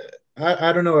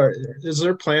I don't know, is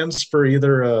there plans for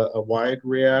either a wide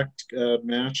React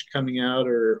match coming out,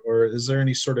 or is there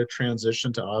any sort of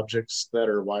transition to objects that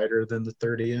are wider than the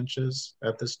 30 inches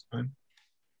at this time?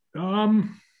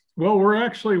 Well, we're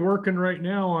actually working right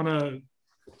now on a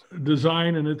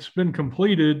design, and it's been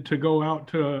completed, to go out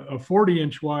to a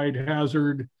 40-inch wide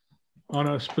hazard on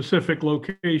a specific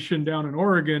location down in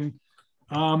Oregon.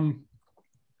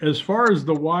 As far as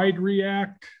the wide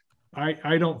React,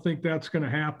 I don't think that's going to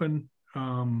happen.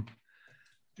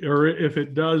 Or if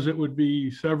it does, it would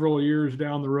be several years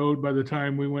down the road by the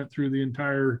time we went through the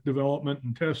entire development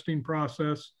and testing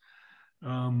process.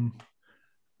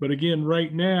 But again,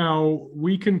 right now,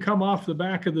 we can come off the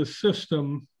back of the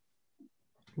system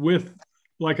with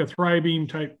like a Thri-Beam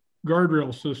type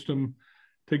guardrail system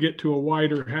to get to a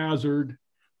wider hazard.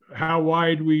 How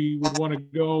wide we would want to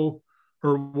go,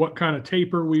 or what kind of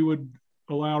taper we would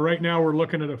allow. Right now, we're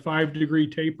looking at a 5-degree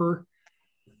taper.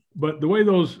 But the way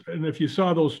those, and if you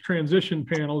saw those transition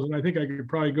panels, and I think I could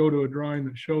probably go to a drawing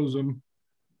that shows them.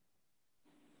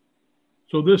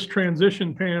 So this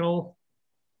transition panel,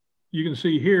 you can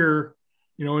see here,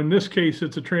 in this case,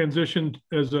 it's a transition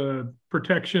as a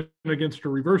protection against a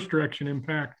reverse direction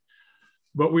impact.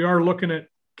 But we are looking at,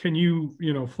 can you,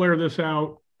 flare this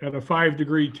out at a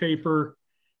 5-degree taper?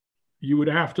 You would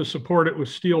have to support it with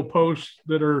steel posts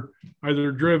that are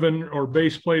either driven or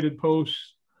base plated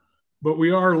posts. But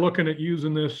we are looking at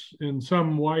using this in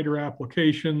some wider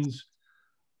applications.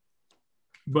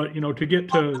 But, to get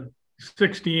to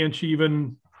 60-inch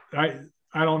even,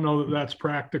 I don't know that that's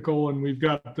practical. And we've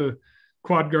got the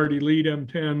Quad Guard Elite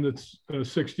M10 that's a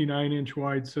 69-inch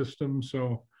wide system.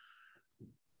 So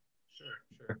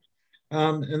Sure.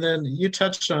 And then you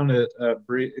touched on it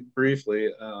briefly,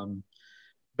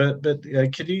 but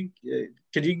could you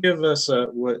give us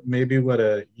what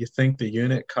you think the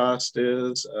unit cost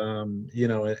is,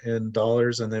 in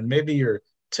dollars, and then maybe your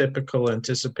typical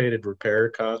anticipated repair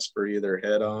costs for either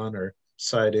head-on or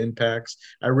side impacts?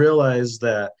 I realize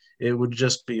that it would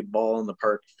just be ball in the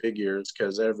park figures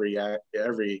because every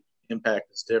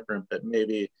impact is different, but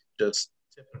maybe just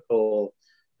typical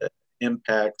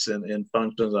impacts and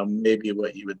functions on maybe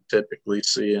what you would typically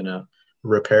see in a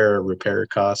repair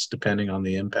cost depending on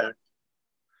the impact.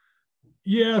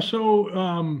 Yeah, so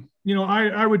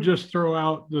I would just throw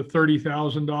out the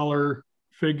 $30,000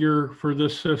 figure for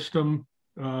this system.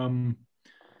 And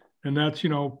that's,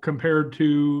 compared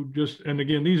to and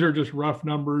again, these are just rough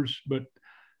numbers, but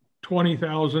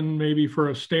 20,000 maybe for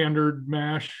a standard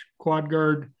MASH Quad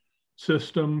Guard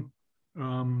system.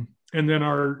 And then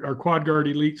our Quad Guard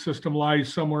Elite system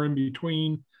lies somewhere in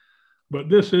between. But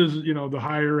this is, the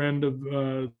higher end of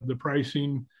the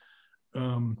pricing.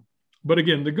 But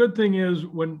again, the good thing is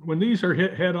when these are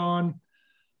hit head on,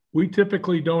 we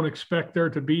typically don't expect there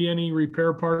to be any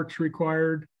repair parts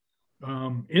required.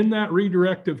 In that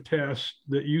redirective test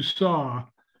that you saw,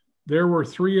 there were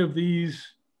 3 of these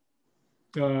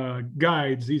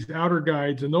guides, these outer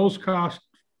guides, and those cost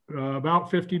about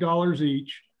 $50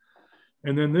 each.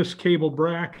 And then this cable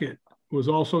bracket was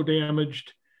also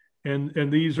damaged.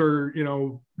 And these are,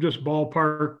 just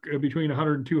ballpark between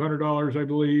 $100 and $200, I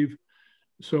believe.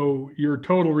 So your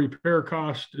total repair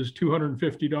cost is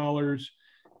 $250,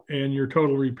 and your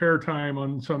total repair time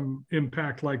on some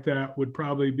impact like that would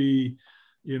probably be,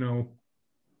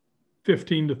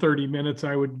 15 to 30 minutes,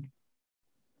 I would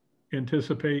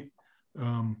anticipate.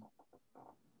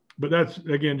 But that's,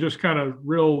 again, just kind of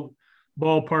real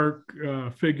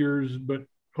ballpark figures, but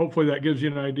hopefully that gives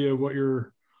you an idea of what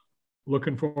you're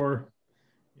looking for.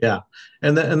 Yeah,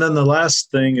 and then the last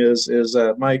thing is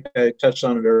Mike, I touched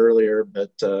on it earlier,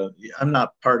 but I'm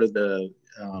not part of the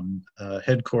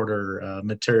headquarter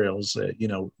materials,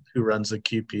 who runs the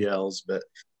QPLs, but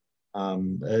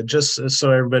just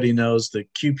so everybody knows, the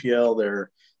QPL,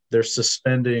 they're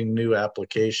suspending new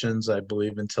applications, I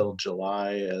believe, until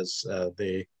July as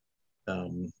they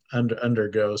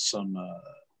undergo some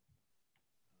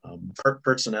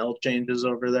personnel changes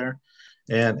over there.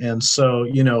 And so,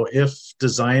 if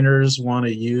designers want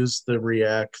to use the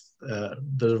React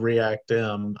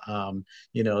M,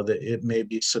 that it may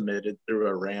be submitted through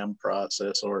a RAM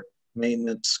process, or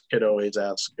maintenance could always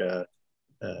ask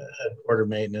headquarter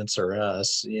maintenance or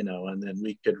us, and then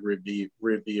we could review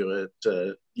it,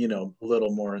 a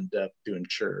little more in depth to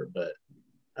ensure. But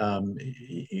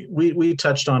we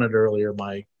touched on it earlier,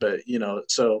 Mike, but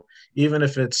so even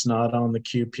if it's not on the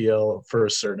QPL for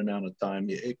a certain amount of time,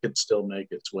 it could still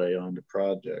make its way onto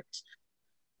projects.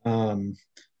 And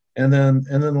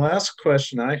then last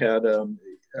question I had,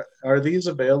 are these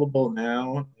available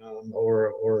now,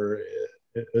 or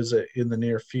is it in the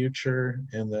near future?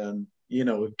 And then,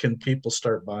 can people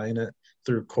start buying it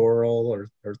through Coral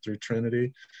or through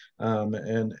Trinity?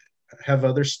 And have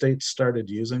other states started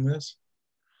using this?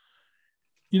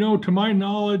 To my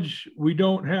knowledge, we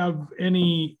don't have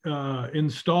any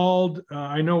installed.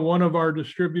 I know one of our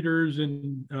distributors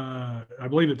in, I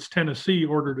believe it's Tennessee,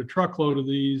 ordered a truckload of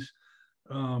these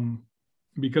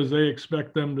because they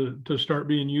expect them to start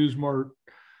being used more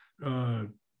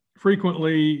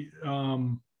frequently.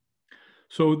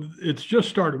 So it's just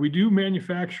started. We do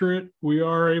manufacture it. We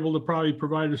are able to probably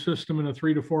provide a system in a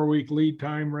 3 to 4 week lead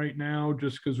time right now,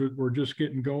 just because we're just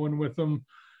getting going with them.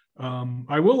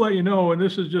 I will let you know, and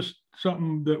this is just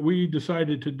something that we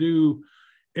decided to do.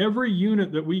 Every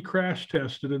unit that we crash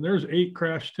tested, and there's 8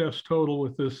 crash tests total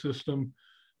with this system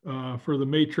for the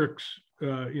matrix,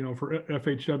 for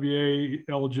FHWA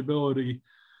eligibility.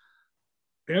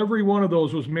 Every one of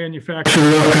those was manufactured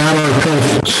at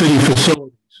our city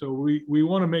facility. So we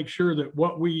want to make sure that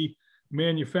what we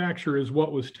manufacture is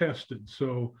what was tested.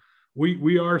 So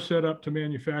we are set up to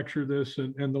manufacture this,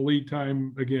 and the lead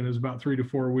time, again, is about 3 to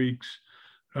 4 weeks.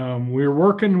 We're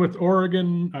working with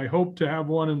Oregon. I hope to have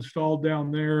one installed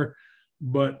down there,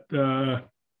 but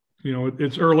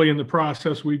it's early in the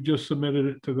process. We've just submitted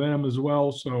it to them as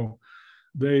well, so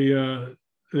they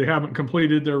haven't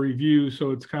completed their review,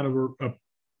 so it's kind of a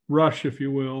rush, if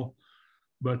you will.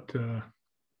 But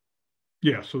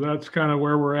yeah, so that's kind of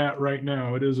where we're at right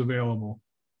now. It is available.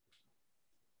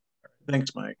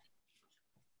 Thanks, Mike.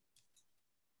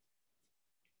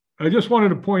 I just wanted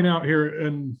to point out here,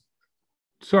 and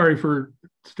sorry for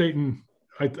stating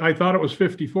I thought it was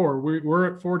 54.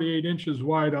 We're at 48 inches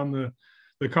wide on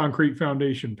the concrete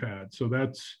foundation pad. So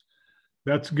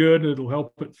that's good. It'll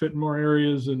help it fit in more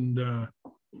areas, and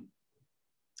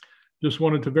just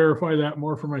wanted to verify that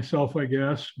more for myself, I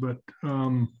guess. But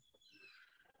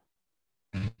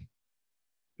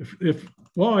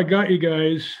well, I got you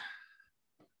guys,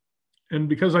 and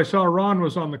because I saw Ron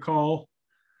was on the call,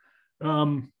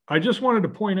 I just wanted to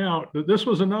point out that this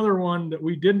was another one that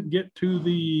we didn't get to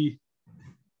the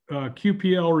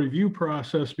QPL review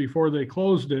process before they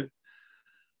closed it,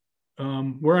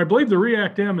 where I believe the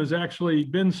React M has actually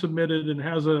been submitted and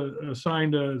has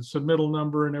assigned a submittal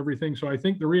number and everything. So I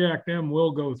think the React M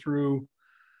will go through,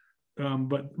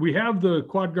 but we have the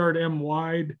QuadGuard M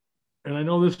wide, and I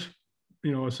know this,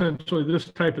 essentially this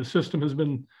type of system has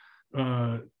been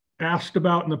asked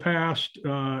about in the past.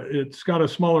 It's got a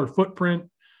smaller footprint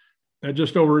at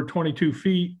just over 22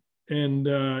 feet, and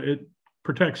it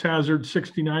protects hazards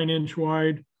 69 inch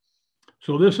wide.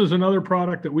 So this is another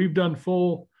product that we've done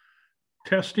full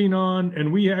testing on,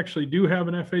 and we actually do have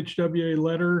an FHWA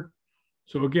letter.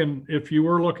 So again, if you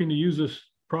were looking to use this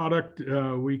product,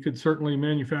 we could certainly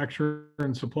manufacture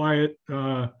and supply it,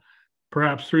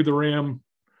 perhaps through the RAM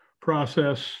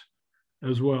process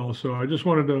as well. So I just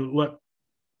wanted to let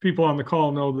people on the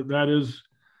call know that that is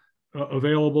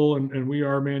available, and we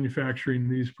are manufacturing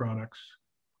these products.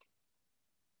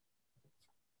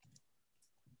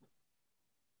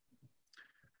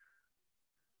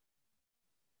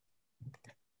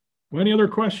 Well, any other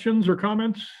questions or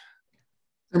comments?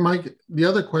 And Mike, the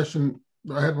other question,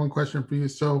 I had one question for you.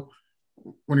 So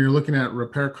when you're looking at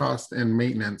repair cost and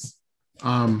maintenance,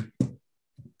 the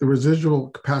residual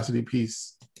capacity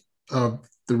piece of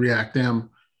the React M,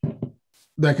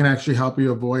 that can actually help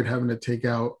you avoid having to take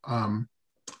out,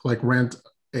 like rent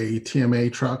a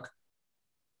TMA truck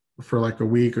for like a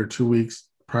week or 2 weeks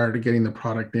prior to getting the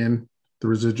product in. The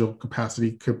residual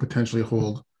capacity could potentially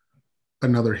hold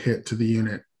another hit to the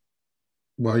unit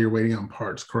while you're waiting on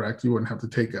parts, correct? You wouldn't have to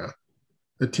take a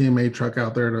TMA truck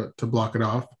out there to block it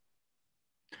off?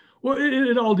 Well,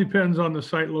 it all depends on the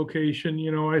site location.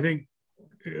 I think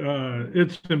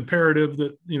it's imperative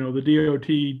that, the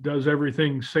DOT does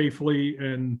everything safely.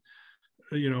 And,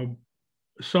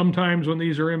 sometimes when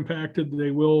these are impacted, they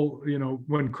will,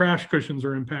 when crash cushions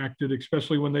are impacted,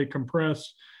 especially when they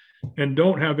compress and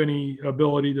don't have any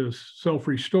ability to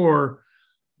self-restore,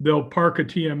 they'll park a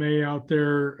TMA out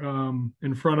there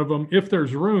in front of them. If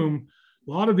there's room,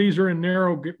 a lot of these are in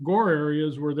narrow gore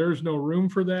areas where there's no room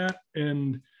for that.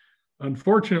 And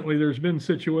unfortunately, there's been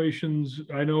situations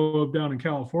I know of down in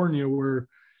California where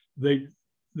they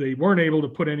weren't able to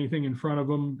put anything in front of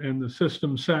them, and the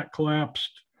system sat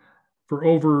collapsed for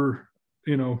over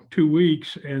 2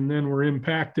 weeks, and then were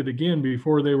impacted again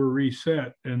before they were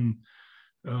reset, and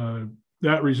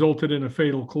that resulted in a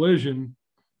fatal collision.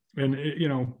 And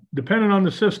depending on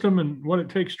the system and what it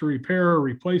takes to repair or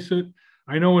replace it,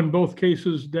 I know in both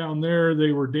cases down there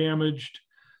they were damaged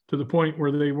to the point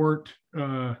where they weren't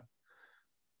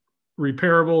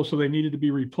repairable, so they needed to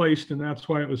be replaced, and that's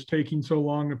why it was taking so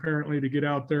long apparently to get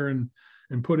out there and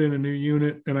put in a new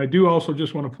unit. And I do also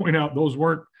just want to point out those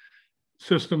weren't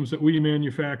systems that we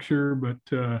manufacture, but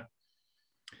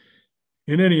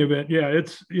in any event, yeah,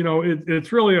 it's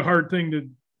it's really a hard thing to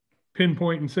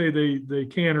pinpoint and say they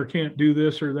can or can't do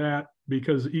this or that,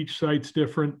 because each site's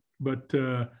different. But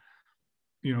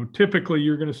typically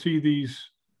you're going to see these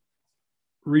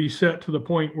reset to the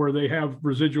point where they have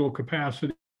residual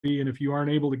capacity, and if you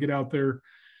aren't able to get out there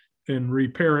and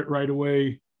repair it right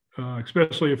away,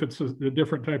 especially if it's a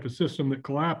different type of system that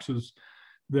collapses,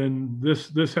 then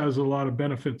this has a lot of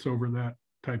benefits over that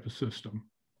type of system.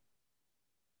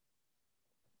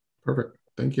 Perfect.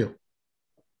 Thank you.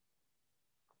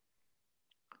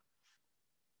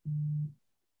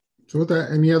 So with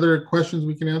that, any other questions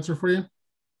we can answer for you?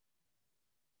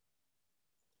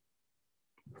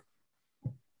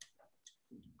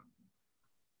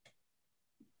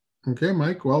 Okay,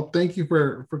 Mike. Well, thank you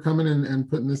for coming in and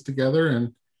putting this together.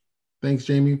 And thanks,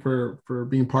 Jamie, for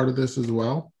being part of this as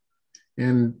well.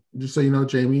 And just so you know,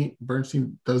 Jamie,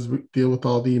 Bernstein does deal with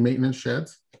all the maintenance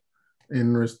sheds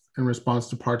in response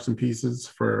to parts and pieces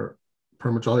for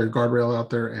pretty much all your guardrail out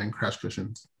there and crash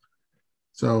cushions.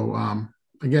 So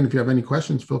again, if you have any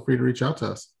questions, feel free to reach out to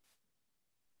us.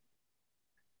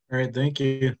 All right. Thank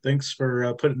you. Thanks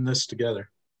for putting this together.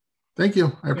 Thank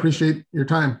you. I appreciate your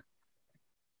time.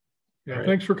 Yeah, right.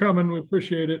 Thanks for coming. We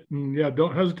appreciate it. And yeah,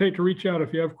 don't hesitate to reach out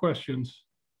if you have questions.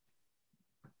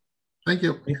 Thank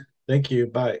you. Thank you.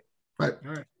 Bye. Bye.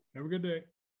 All right. Have a good day.